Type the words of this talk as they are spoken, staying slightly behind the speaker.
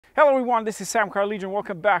Hello everyone, this is Sam Car Legion.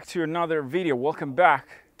 Welcome back to another video. Welcome back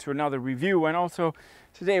to another review. And also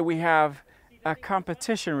today we have a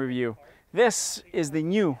competition review. This is the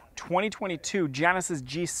new 2022 Genesis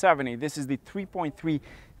G70. This is the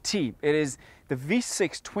 3.3T. It is the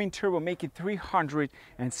V6 twin turbo making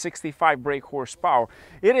 365 brake horsepower.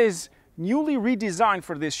 It is newly redesigned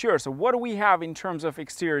for this year. So what do we have in terms of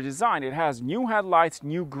exterior design? It has new headlights,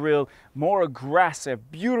 new grille, more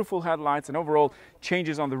aggressive, beautiful headlights, and overall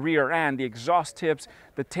changes on the rear end, the exhaust tips,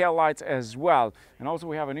 the tail lights as well. And also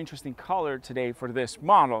we have an interesting color today for this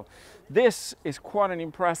model. This is quite an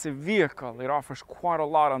impressive vehicle. It offers quite a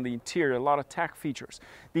lot on the interior, a lot of tech features.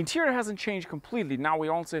 The interior hasn't changed completely. Now we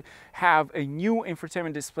also have a new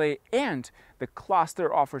infotainment display, and the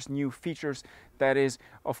cluster offers new features that is,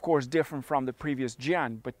 of course, different from the previous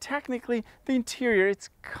gen. But technically, the interior, it's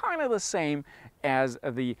kind of the same as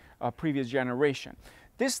the previous generation.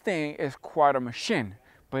 This thing is quite a machine,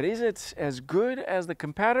 but is it as good as the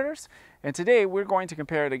competitors? And today we're going to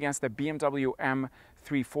compare it against the BMW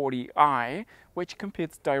M340i, which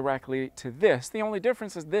competes directly to this. The only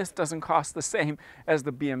difference is this doesn't cost the same as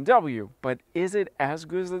the BMW, but is it as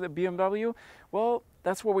good as the BMW? Well,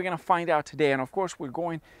 that's what we're going to find out today. And of course, we're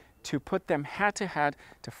going to put them head to head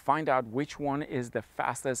to find out which one is the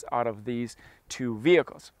fastest out of these two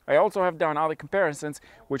vehicles. I also have done other comparisons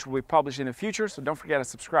which will be published in the future, so don't forget to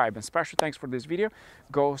subscribe. And special thanks for this video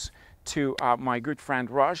goes to my good friend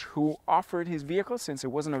Raj, who offered his vehicle, since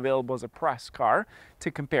it wasn't available as a press car,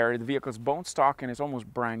 to compare. The vehicle's bone stock and is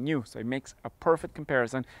almost brand new, so it makes a perfect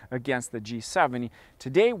comparison against the G70.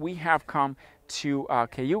 Today we have come to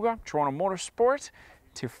Cayuga, Toronto Motorsport,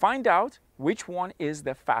 to find out which one is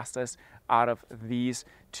the fastest out of these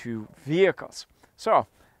two vehicles. So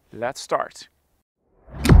let's start.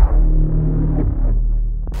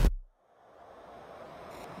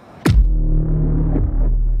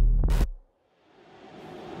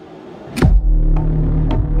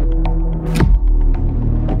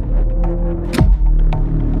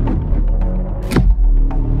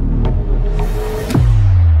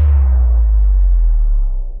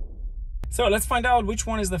 So let's find out which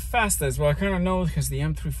one is the fastest. Well, I kind of know because the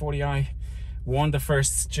M340i won the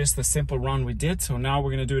first, just the simple run we did. So now we're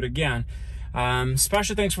going to do it again.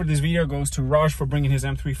 Special thanks for this video goes to Raj for bringing his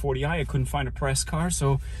M340i. I couldn't find a press car,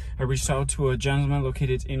 so I reached out to a gentleman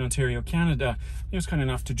located in Ontario, Canada. He was kind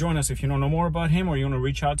enough to join us. If you don't know more about him or you want to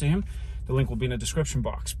reach out to him, the link will be in the description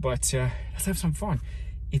box. But let's have some fun.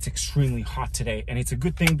 It's extremely hot today, and it's a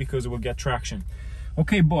good thing because it will get traction.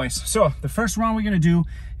 Okay, boys, so the first round we're going to do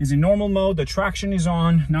is in normal mode. The traction is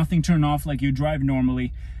on, nothing turned off like you drive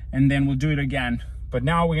normally, and then we'll do it again. But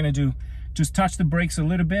now we're going to do, just touch the brakes a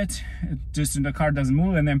little bit, just so the car doesn't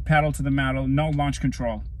move, and then pedal to the metal, no launch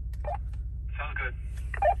control. Sounds good.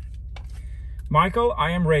 Michael,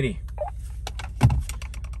 I am ready.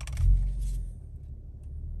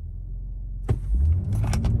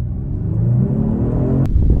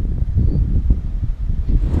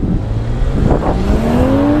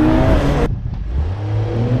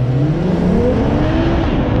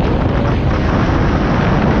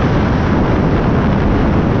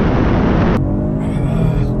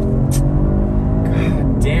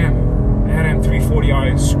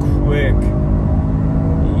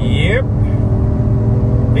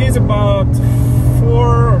 He's about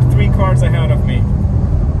 4 or 3 cars ahead of me.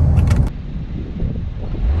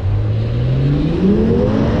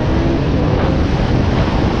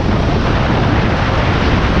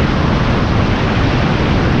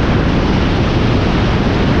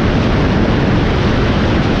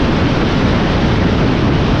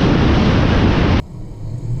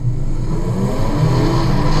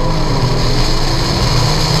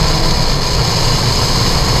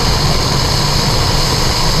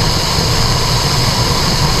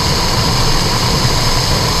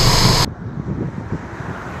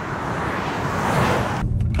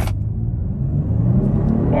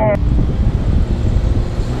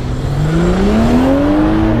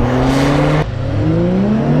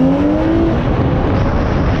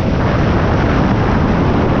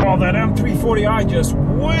 That M340i just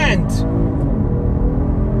went.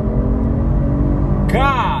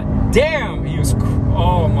 God damn, he was,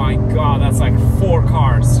 oh my God, that's like 4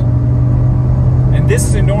 cars. And this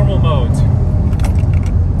is in normal mode.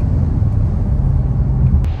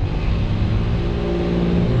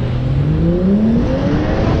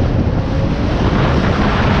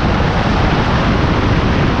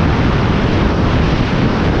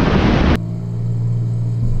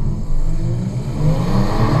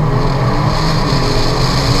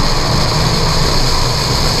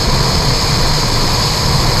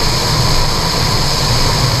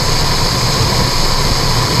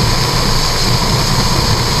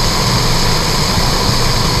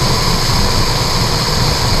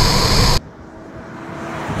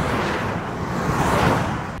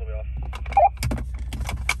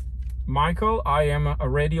 Michael. I am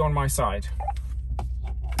ready on my side.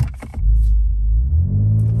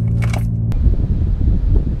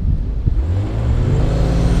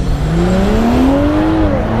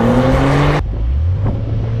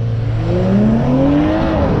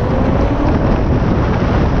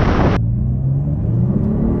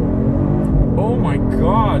 Oh my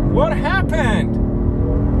God, what happened?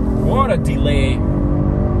 What a delay.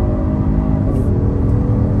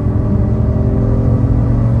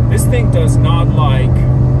 This thing does not like.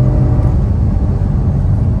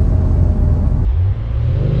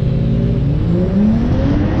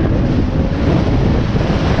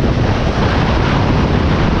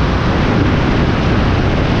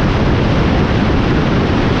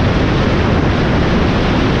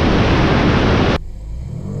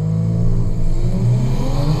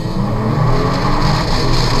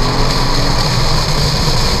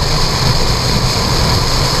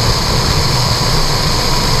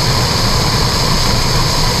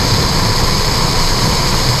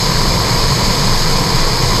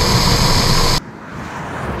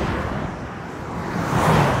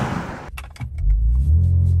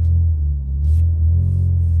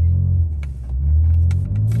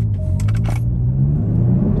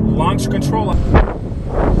 Launch control.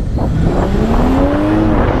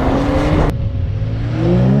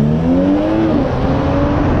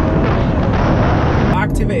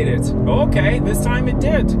 Activated. Okay, this time it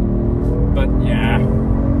did. But yeah,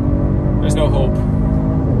 there's no hope.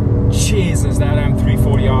 Jesus, that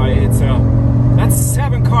M340i, it's that's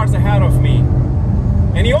 7 cars ahead of me.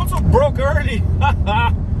 And he also broke early.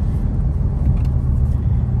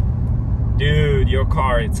 Dude, your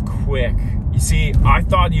car, it's quick. You see, I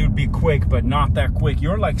thought you'd be quick, but not that quick.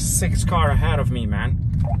 You're like 6 cars ahead of me, man.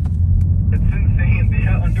 It's insane. The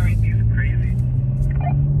under 80 is crazy.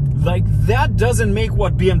 Like, that doesn't make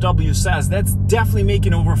what BMW says. That's definitely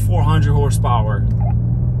making over 400 horsepower.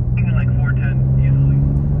 Even like 410 easily.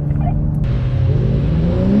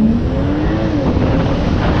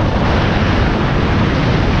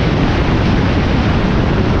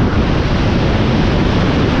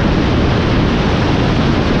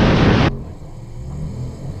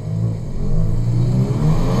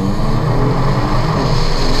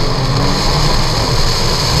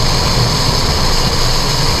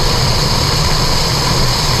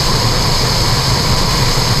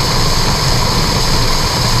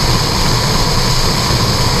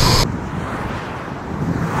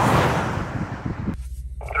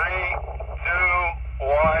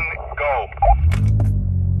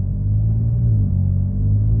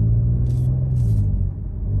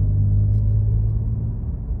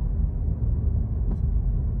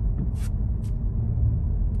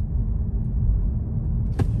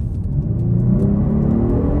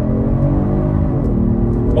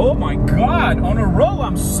 Oh my God, on a roll,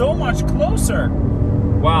 I'm so much closer.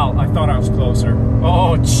 Wow, I thought I was closer.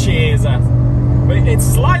 Oh, Jesus. But it's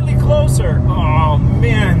slightly closer. Oh,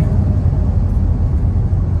 man.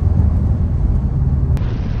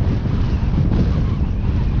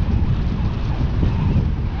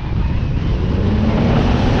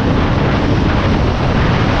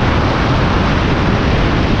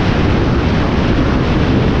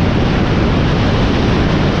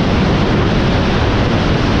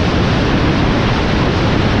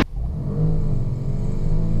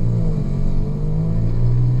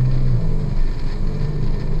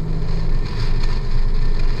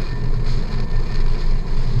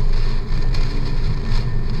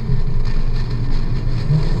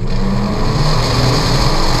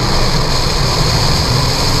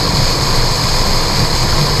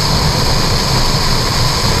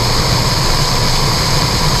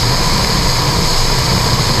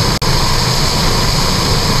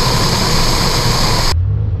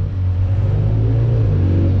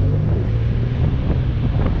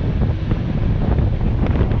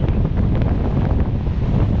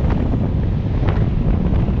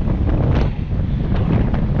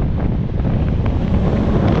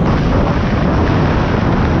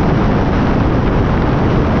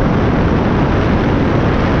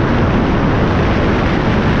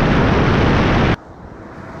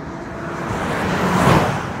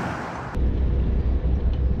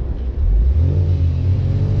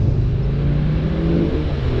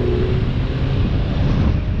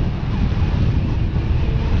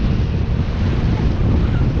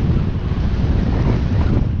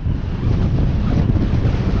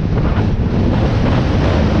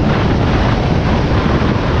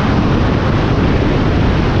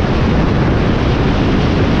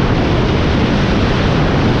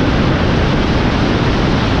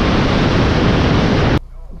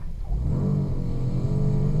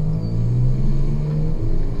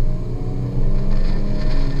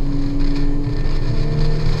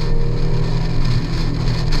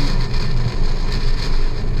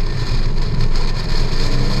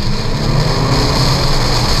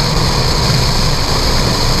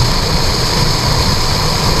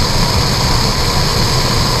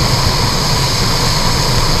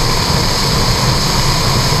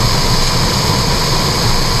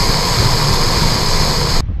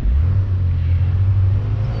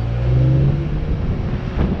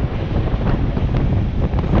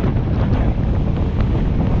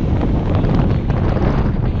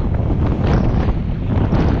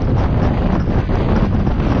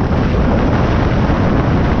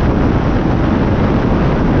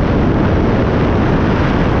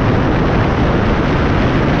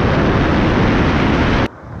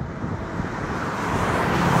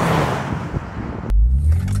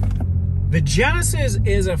 The Genesis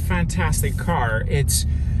is a fantastic car. It's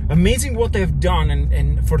amazing what they've done,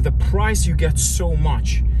 and for the price you get so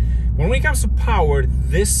much. When it comes to power,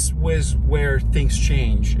 this was where things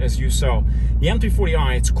change, as you saw. The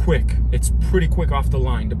M340i, it's quick. It's pretty quick off the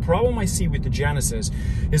line. The problem I see with the Genesis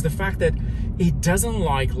is the fact that it doesn't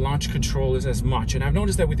like launch controllers as much. And I've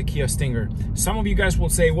noticed that with the Kia Stinger. Some of you guys will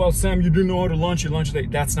say, well, Sam, you didn't know how to launch your launch.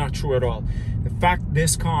 That's not true at all. The fact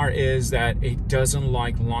this car is that it doesn't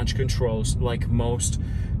like launch controls like most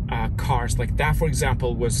cars. Like that, for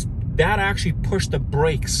example, that actually pushed the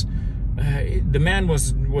brakes.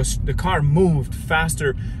 The car moved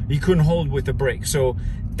faster. He couldn't hold with the brake. So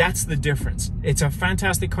that's the difference. It's a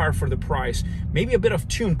fantastic car for the price. Maybe a bit of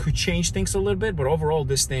tune could change things a little bit, but overall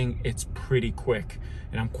this thing, it's pretty quick.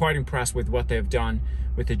 And I'm quite impressed with what they've done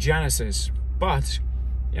with the Genesis. But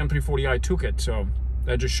the M340i took it. So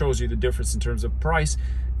that just shows you the difference in terms of price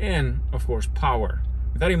and, of course, power.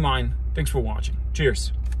 With that in mind, thanks for watching.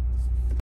 Cheers.